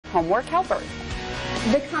homework helper.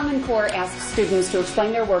 The Common Core asks students to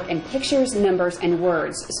explain their work in pictures, numbers, and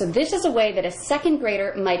words. So this is a way that a second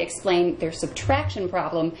grader might explain their subtraction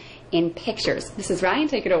problem in pictures. Mrs. Ryan,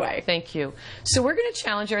 take it away. Thank you. So we're going to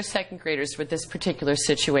challenge our second graders with this particular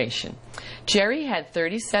situation. Jerry had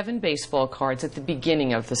 37 baseball cards at the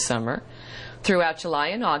beginning of the summer. Throughout July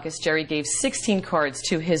and August, Jerry gave 16 cards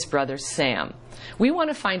to his brother Sam. We want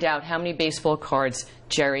to find out how many baseball cards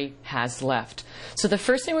Jerry has left. So the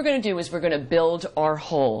first thing we're going to do is we're going to build our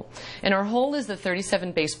whole. And our whole is the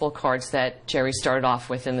 37 baseball cards that Jerry started off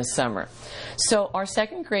with in the summer. So our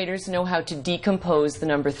second graders know how to decompose the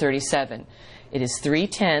number 37. It is 3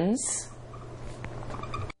 tens,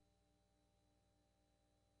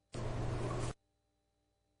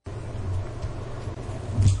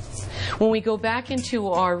 when we go back into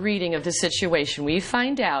our reading of the situation, we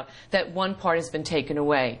find out that one part has been taken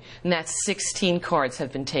away, and that's 16 cards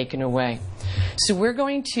have been taken away. So we're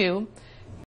going to